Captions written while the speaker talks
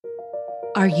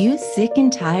Are you sick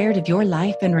and tired of your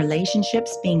life and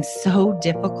relationships being so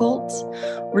difficult,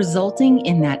 resulting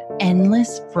in that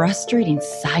endless, frustrating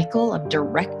cycle of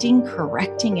directing,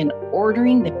 correcting, and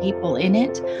ordering the people in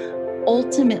it,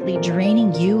 ultimately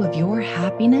draining you of your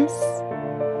happiness?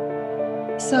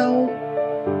 So,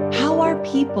 how are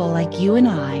people like you and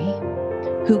I,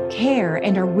 who care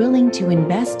and are willing to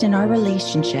invest in our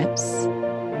relationships,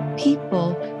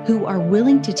 people who are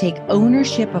willing to take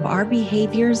ownership of our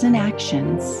behaviors and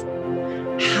actions,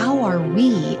 how are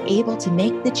we able to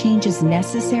make the changes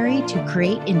necessary to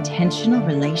create intentional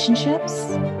relationships?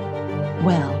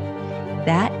 Well,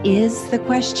 that is the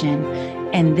question,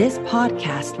 and this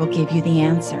podcast will give you the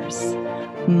answers.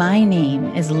 My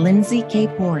name is Lindsay K.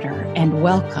 Porter, and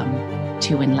welcome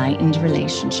to Enlightened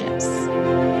Relationships.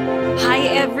 Hi,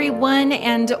 everyone,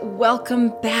 and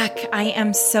welcome back. I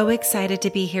am so excited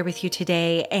to be here with you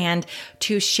today and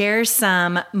to share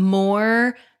some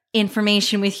more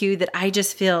information with you that I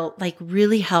just feel like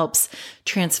really helps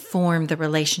transform the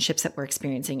relationships that we're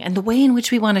experiencing and the way in which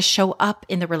we want to show up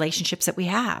in the relationships that we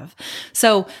have.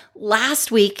 So last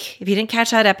week, if you didn't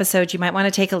catch that episode, you might want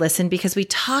to take a listen because we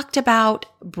talked about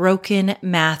broken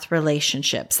math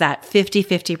relationships, that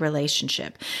 50-50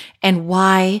 relationship, and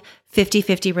why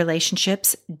 50-50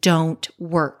 relationships don't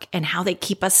work and how they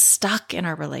keep us stuck in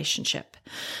our relationship.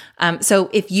 So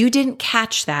if you didn't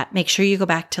catch that, make sure you go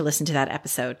back to listen to that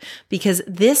episode, because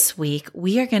this week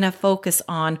we are going to focus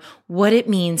on what it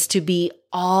means to be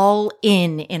all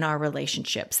in our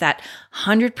relationships, that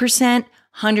 100%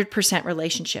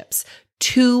 relationships,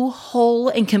 two whole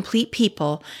and complete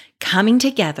people coming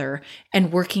together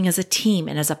and working as a team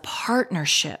and as a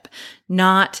partnership,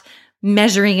 not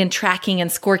measuring and tracking and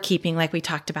scorekeeping like we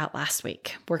talked about last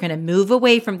week. We're going to move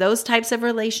away from those types of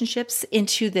relationships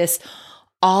into this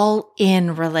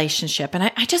all-in relationship.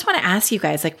 And I just want to ask you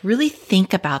guys, like, really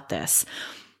think about this.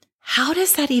 How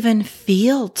does that even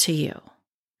feel to you?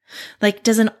 Like,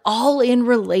 does an all-in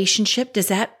relationship, does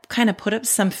that kind of put up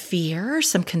some fear,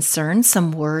 some concern,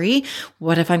 some worry?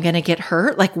 What if I'm going to get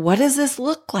hurt? Like, what does this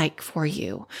look like for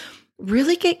you?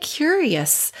 Really get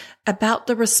curious about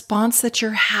the response that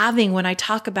you're having when I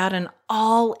talk about an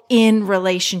all-in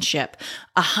relationship,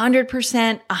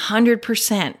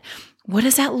 100%. What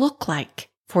does that look like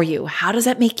for you? How does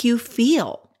that make you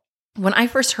feel? When I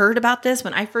first heard about this,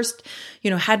 when I first,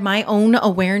 had my own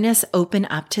awareness open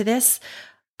up to this,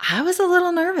 I was a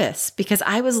little nervous because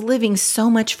I was living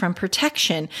so much from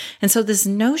protection. And so this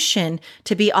notion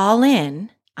to be all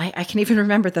in, I can even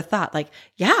remember the thought like,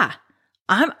 yeah,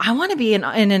 I want to be in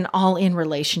an all-in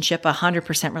relationship,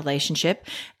 100% relationship,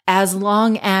 as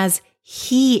long as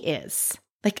he is.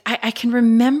 Like, I can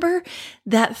remember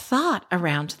that thought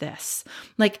around this.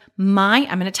 Like I'm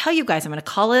going to tell you guys, I'm going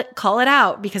to call it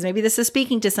out because maybe this is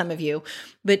speaking to some of you,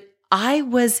 but I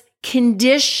was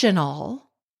conditional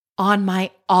on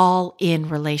my all-in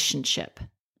relationship.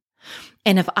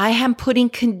 And if I am putting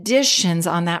conditions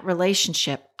on that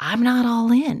relationship, I'm not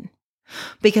all in.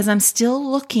 Because I'm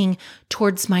still looking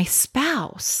towards my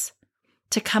spouse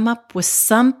to come up with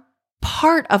some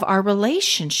part of our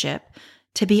relationship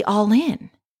to be all in.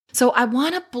 So I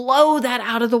want to blow that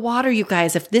out of the water, you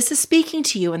guys. If this is speaking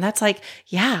to you and that's like,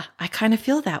 yeah, I kind of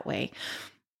feel that way,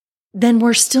 then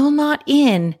we're still not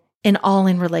in an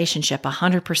all-in relationship,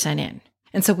 100% in.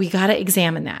 And so we got to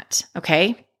examine that,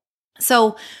 okay?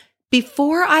 So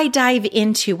before I dive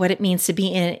into what it means to be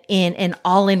in an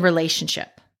all-in relationship,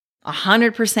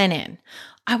 100% in,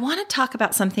 I want to talk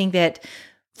about something that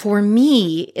for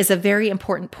me is a very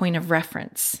important point of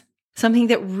reference. Something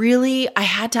that really I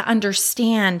had to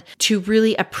understand to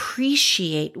really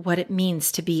appreciate what it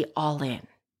means to be all in.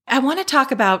 I want to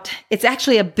talk about, it's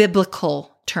actually a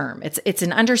biblical term. It's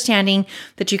an understanding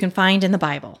that you can find in the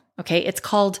Bible. Okay. It's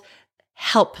called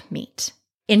helpmeet.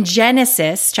 In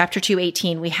Genesis chapter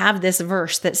 2:18, we have this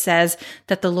verse that says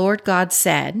that the Lord God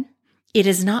said, "It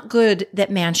is not good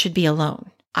that man should be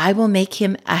alone. I will make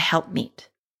him a helpmeet."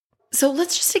 So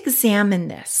let's just examine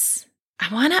this.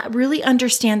 I want to really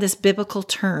understand this biblical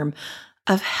term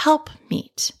of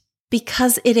helpmeet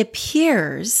because it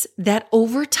appears that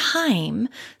over time,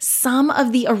 some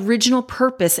of the original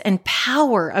purpose and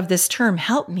power of this term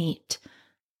helpmeet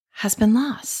has been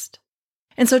lost.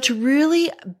 And so to really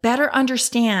better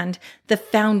understand the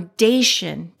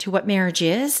foundation to what marriage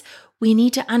is, we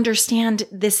need to understand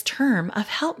this term of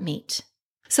helpmeet.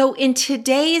 So in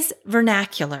today's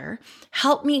vernacular,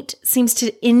 helpmeet seems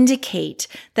to indicate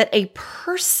that a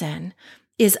person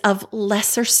is of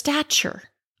lesser stature,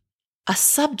 a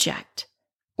subject,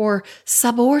 or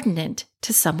subordinate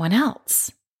to someone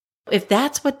else. If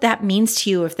that's what that means to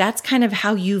you, if that's kind of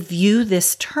how you view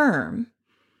this term,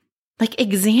 Like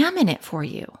examine it for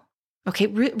you. Okay,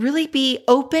 really be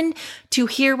open to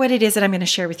hear what it is that I'm going to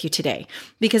share with you today,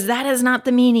 because that is not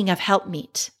the meaning of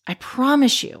helpmeet. I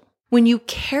promise you. When you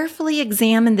carefully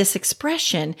examine this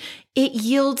expression, it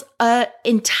yields an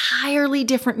entirely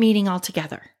different meaning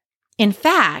altogether. In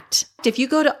fact, if you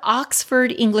go to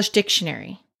Oxford English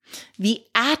Dictionary, the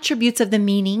attributes of the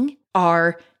meaning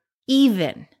are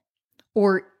even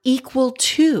or equal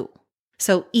to.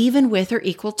 So even with or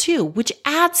equal to, which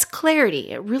adds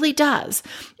clarity. It really does.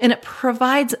 And it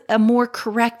provides a more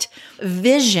correct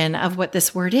vision of what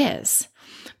this word is.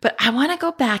 But I want to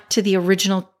go back to the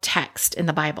original text in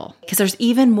the Bible, because there's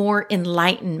even more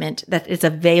enlightenment that is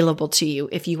available to you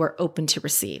if you are open to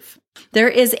receive. There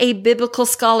is a biblical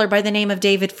scholar by the name of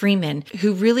David Freeman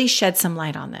who really shed some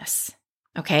light on this.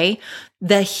 Okay?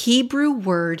 The Hebrew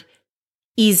word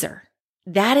ezer.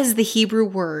 That is the Hebrew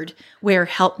word where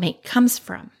helpmate comes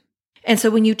from. And so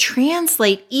when you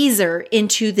translate ezer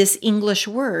into this English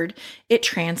word, it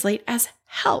translates as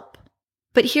help.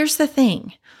 But here's the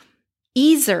thing.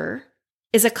 Ezer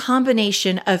is a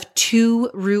combination of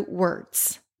two root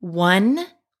words. One,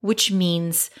 which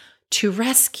means to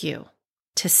rescue,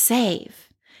 to save,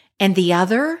 and the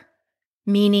other,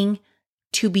 meaning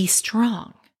to be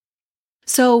strong.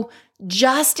 So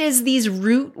just as these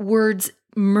root words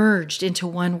merged into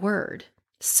one word,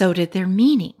 so did their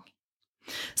meaning.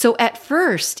 So at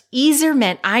first, ezer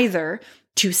meant either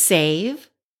to save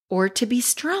or to be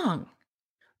strong.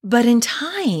 But in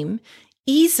time,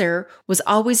 ezer was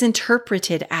always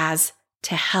interpreted as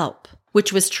to help,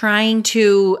 which was trying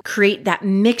to create that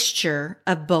mixture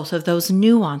of both of those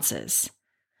nuances,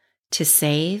 to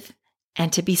save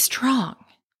and to be strong.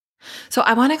 So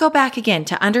I want to go back again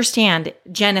to understand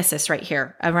Genesis right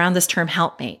here around this term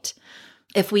helpmate.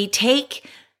 If we take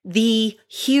the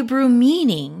Hebrew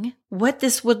meaning, what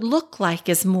this would look like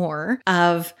is more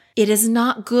of, it is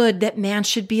not good that man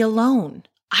should be alone.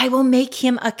 I will make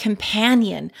him a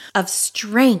companion of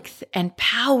strength and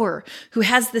power who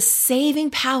has the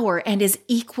saving power and is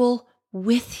equal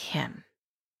with him.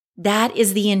 That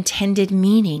is the intended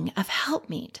meaning of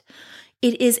helpmeet.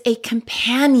 It is a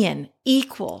companion,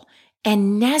 equal,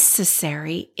 and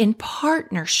necessary in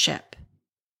partnership.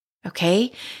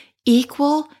 Okay?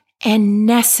 Equal and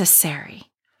necessary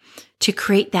to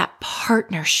create that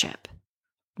partnership.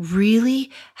 Really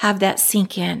have that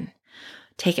sink in.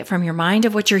 Take it from your mind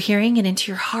of what you're hearing and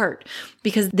into your heart,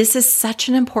 because this is such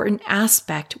an important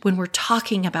aspect when we're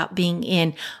talking about being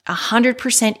in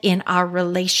 100% in our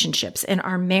relationships, in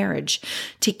our marriage,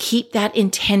 to keep that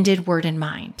intended word in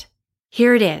mind.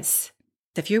 Here it is.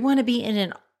 If you want to be in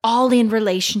an all-in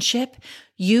relationship,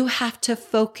 you have to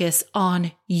focus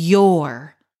on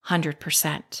your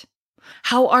 100%.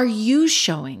 How are you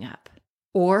showing up?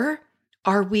 Or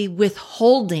are we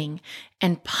withholding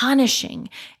and punishing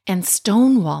and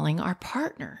stonewalling our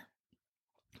partner?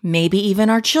 Maybe even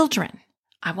our children.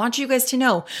 I want you guys to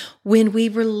know, when we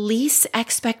release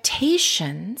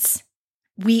expectations,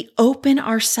 we open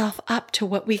ourselves up to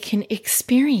what we can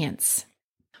experience.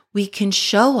 We can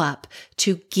show up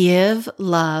to give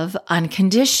love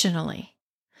unconditionally.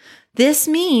 This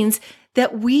means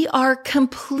that we are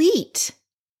complete.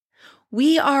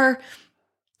 We are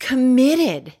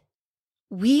committed.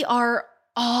 We are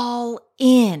all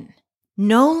in.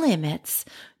 No limits,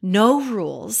 no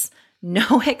rules,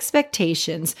 no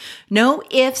expectations, no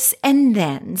ifs and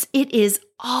thens. It is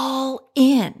all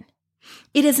in.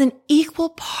 It is an equal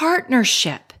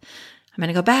partnership. I'm going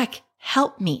to go back.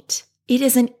 Helpmeet. It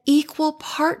is an equal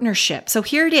partnership. So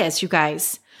here it is, you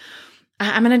guys.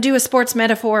 I'm going to do a sports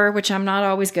metaphor, which I'm not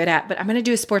always good at, but I'm going to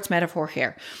do a sports metaphor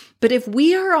here. But if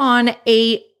we are on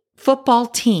a football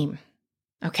team,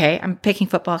 okay, I'm picking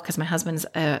football because my husband's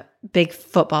a big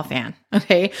football fan,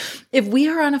 okay? If we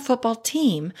are on a football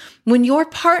team, when your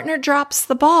partner drops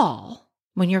the ball,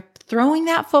 when you're throwing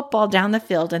that football down the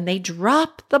field and they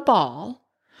drop the ball,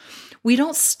 we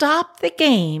don't stop the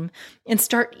game and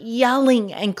start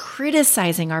yelling and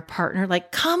criticizing our partner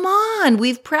like, come on,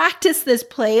 we've practiced this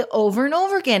play over and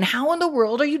over again. How in the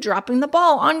world are you dropping the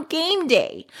ball on game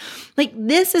day? Like,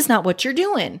 this is not what you're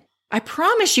doing. I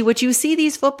promise you, what you see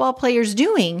these football players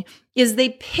doing is they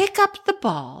pick up the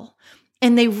ball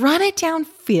and they run it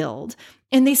downfield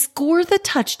and they score the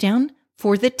touchdown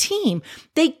for the team.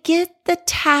 They get the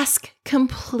task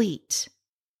complete.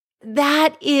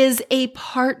 That is a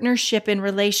partnership in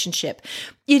relationship.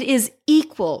 It is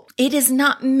equal. It is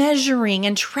not measuring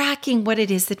and tracking what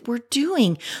it is that we're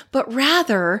doing, but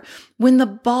rather when the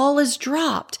ball is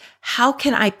dropped, how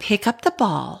can I pick up the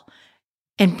ball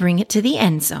and bring it to the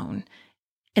end zone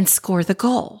and score the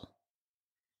goal?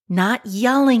 Not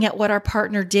yelling at what our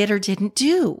partner did or didn't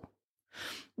do.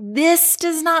 This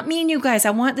does not mean, you guys,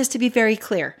 I want this to be very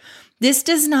clear. This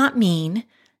does not mean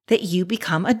that you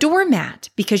become a doormat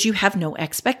because you have no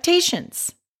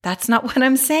expectations. That's not what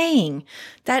I'm saying.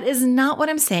 That is not what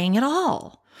I'm saying at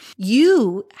all.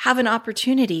 You have an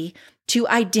opportunity to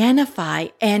identify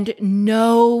and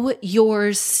know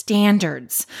your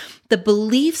standards, the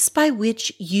beliefs by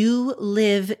which you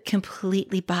live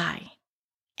completely by,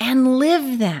 and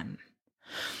live them.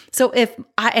 So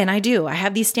I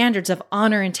have these standards of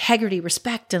honor, integrity,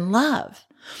 respect, and love.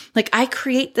 Like I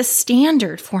create the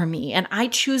standard for me and I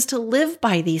choose to live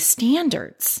by these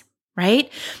standards, right?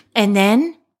 And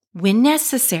then when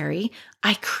necessary,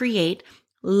 I create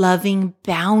loving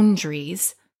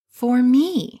boundaries for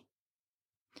me,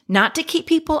 not to keep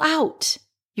people out.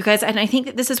 You guys, and I think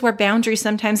that this is where boundaries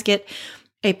sometimes get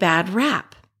a bad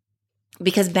rap.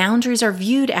 Because boundaries are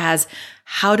viewed as,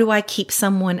 how do I keep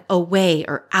someone away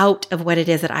or out of what it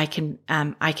is that I can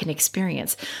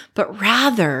experience? But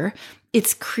rather,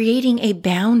 it's creating a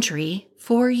boundary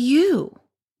for you.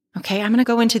 Okay, I'm going to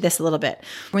go into this a little bit.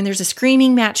 When there's a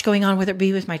screaming match going on, whether it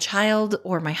be with my child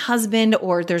or my husband,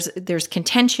 or there's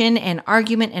contention and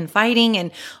argument and fighting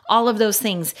and all of those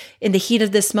things in the heat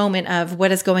of this moment of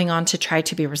what is going on to try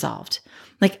to be resolved.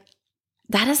 Like,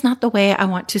 that is not the way I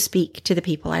want to speak to the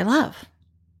people I love.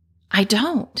 I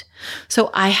don't. So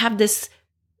I have this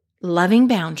loving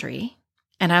boundary,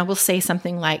 and I will say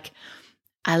something like,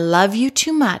 I love you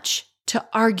too much to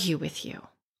argue with you.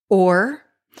 Or,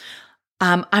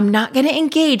 I'm not going to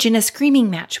engage in a screaming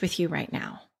match with you right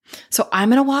now. So I'm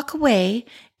going to walk away.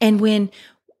 And when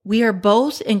we are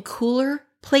both in cooler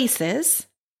places,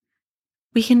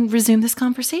 we can resume this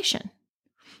conversation.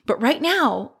 But right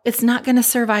now, it's not going to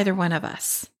serve either one of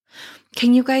us.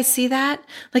 Can you guys see that?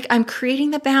 Like, I'm creating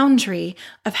the boundary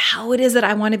of how it is that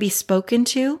I want to be spoken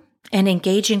to and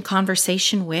engage in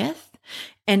conversation with.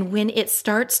 And when it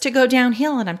starts to go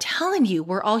downhill, and I'm telling you,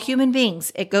 we're all human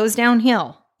beings, it goes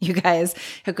downhill. You guys,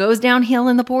 it goes downhill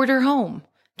in the border home.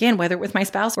 Again, whether with my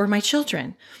spouse or my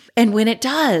children. And when it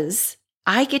does,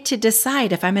 I get to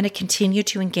decide if I'm going to continue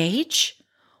to engage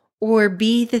or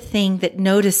be the thing that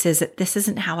notices that this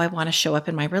isn't how I want to show up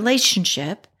in my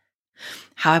relationship,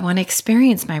 how I want to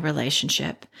experience my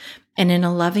relationship. And in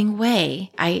a loving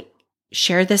way, I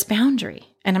share this boundary.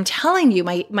 And I'm telling you,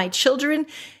 my children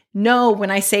know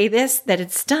when I say this that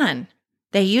it's done.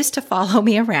 They used to follow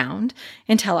me around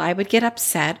until I would get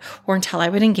upset or until I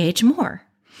would engage more.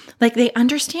 Like, they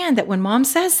understand that when mom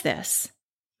says this,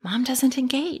 mom doesn't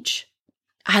engage.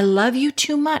 I love you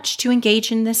too much to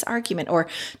engage in this argument or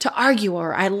to argue,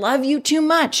 or I love you too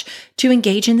much to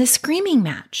engage in this screaming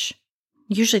match.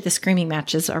 Usually the screaming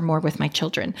matches are more with my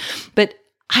children, but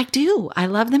I do. I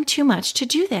love them too much to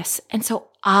do this. And so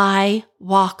I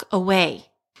walk away.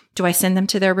 Do I send them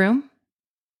to their room?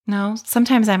 No.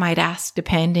 Sometimes I might ask,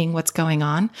 depending what's going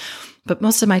on. But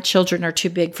most of my children are too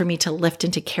big for me to lift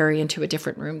and to carry into a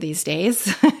different room these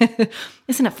days.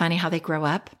 Isn't it funny how they grow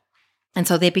up? And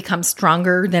so they become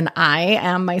stronger than I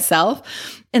am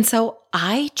myself. And so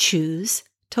I choose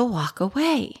to walk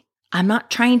away. I'm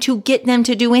not trying to get them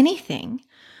to do anything.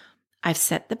 I've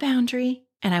set the boundary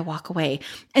and I walk away.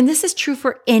 And this is true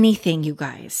for anything, you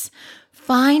guys.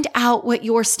 Find out what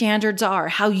your standards are,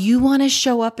 how you want to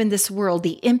show up in this world,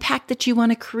 the impact that you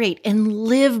want to create, and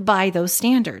live by those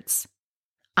standards.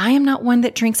 I am not one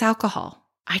that drinks alcohol.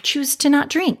 I choose to not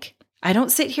drink. I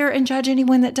don't sit here and judge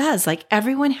anyone that does. Like,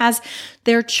 everyone has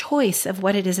their choice of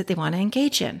what it is that they want to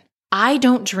engage in. I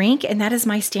don't drink, and that is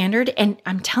my standard. And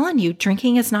I'm telling you,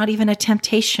 drinking is not even a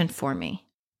temptation for me.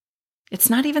 It's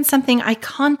not even something I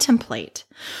contemplate.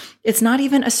 It's not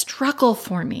even a struggle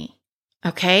for me.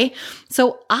 Okay?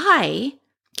 So I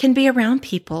can be around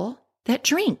people that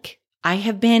drink. I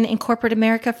have been in corporate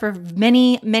America for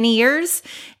many, many years,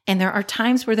 and there are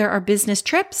times where there are business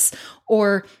trips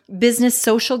or business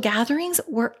social gatherings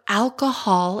where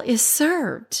alcohol is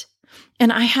served.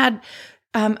 And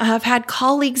I've had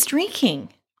colleagues drinking.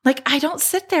 Like, I don't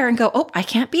sit there and go, oh, I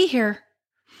can't be here,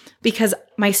 because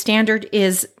my standard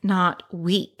is not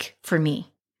weak for me.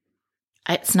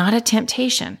 It's not a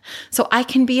temptation. So I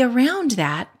can be around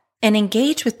that and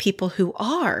engage with people who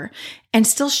are and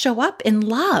still show up in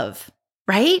love,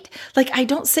 right? Like, I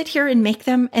don't sit here and make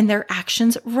them and their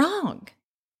actions wrong.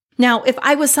 Now, if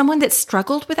I was someone that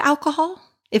struggled with alcohol,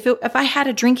 if I had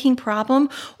a drinking problem,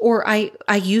 or I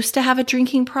used to have a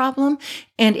drinking problem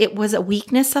and it was a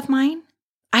weakness of mine,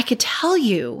 I could tell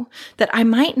you that I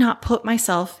might not put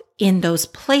myself in those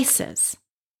places,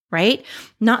 right?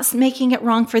 Not making it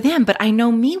wrong for them, but I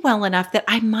know me well enough that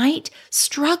I might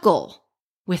struggle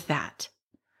with that.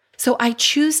 So I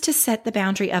choose to set the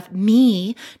boundary of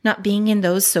me not being in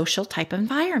those social type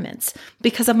environments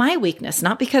because of my weakness,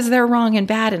 not because they're wrong and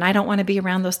bad and I don't want to be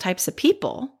around those types of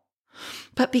people,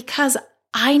 but because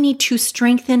I need to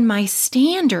strengthen my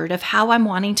standard of how I'm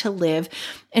wanting to live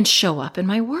and show up in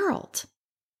my world.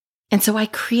 And so I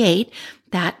create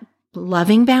that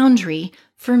loving boundary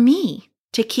for me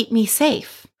to keep me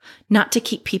safe, not to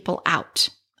keep people out.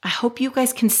 I hope you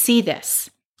guys can see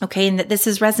this, okay, and that this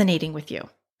is resonating with you.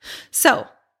 So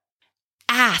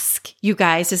ask, you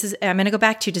guys, I'm going to go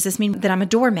back to, does this mean that I'm a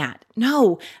doormat?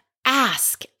 No,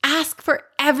 ask for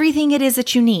everything it is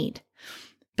that you need,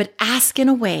 but ask in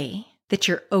a way that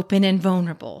you're open and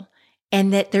vulnerable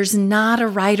and that there's not a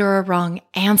right or a wrong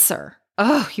answer.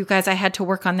 Oh, you guys, I had to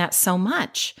work on that so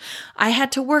much. I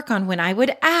had to work on when I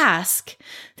would ask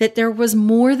that there was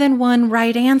more than one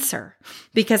right answer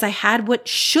because I had what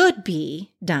should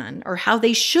be done or how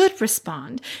they should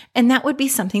respond. And that would be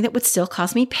something that would still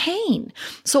cause me pain.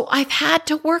 So I've had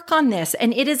to work on this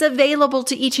and it is available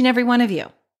to each and every one of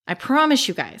you. I promise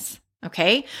you guys.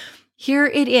 Okay. Here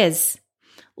it is.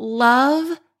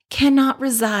 Love cannot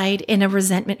reside in a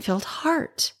resentment-filled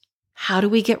heart. How do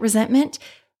we get resentment?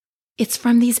 It's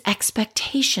from these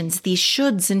expectations, these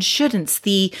shoulds and shouldn'ts,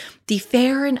 the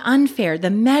fair and unfair, the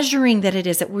measuring that it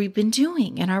is that we've been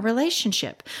doing in our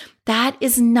relationship. That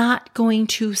is not going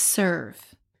to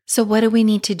serve. So what do we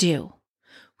need to do?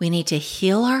 We need to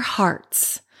heal our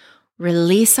hearts,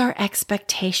 release our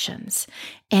expectations,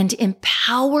 and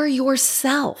empower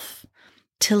yourself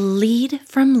to lead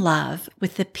from love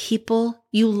with the people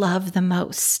you love the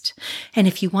most. And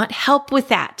if you want help with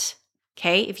that,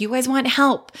 okay, if you guys want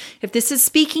help, if this is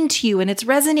speaking to you and it's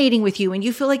resonating with you and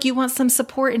you feel like you want some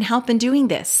support and help in doing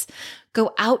this,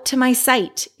 go out to my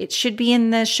site. It should be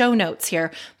in the show notes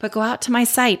here, but go out to my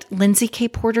site,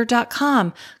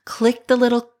 lindsaykporter.com, click the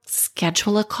little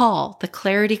schedule a call, the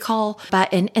clarity call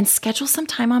button, and schedule some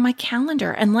time on my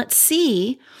calendar. And let's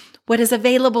see what is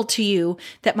available to you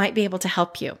that might be able to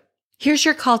help you. Here's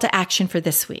your call to action for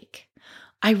this week.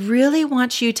 I really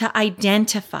want you to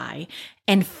identify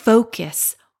and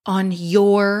focus on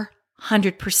your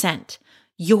 100%,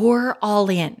 your all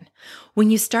in. When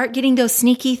you start getting those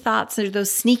sneaky thoughts or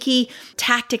those sneaky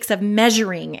tactics of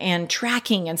measuring and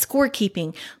tracking and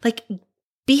scorekeeping, like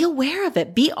be aware of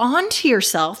it. Be on to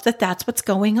yourself that that's what's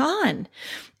going on.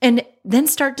 And then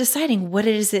start deciding what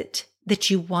is it that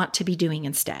you want to be doing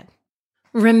instead.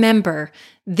 Remember,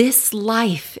 this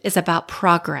life is about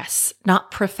progress,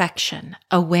 not perfection.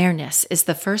 Awareness is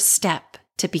the first step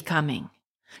to becoming.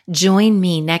 Join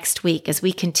me next week as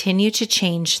we continue to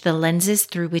change the lenses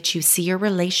through which you see your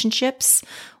relationships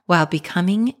while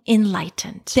becoming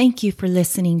enlightened. Thank you for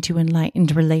listening to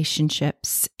Enlightened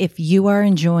Relationships. If you are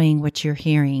enjoying what you're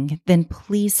hearing, then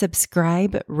please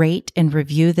subscribe, rate, and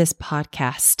review this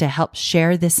podcast to help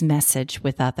share this message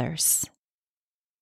with others.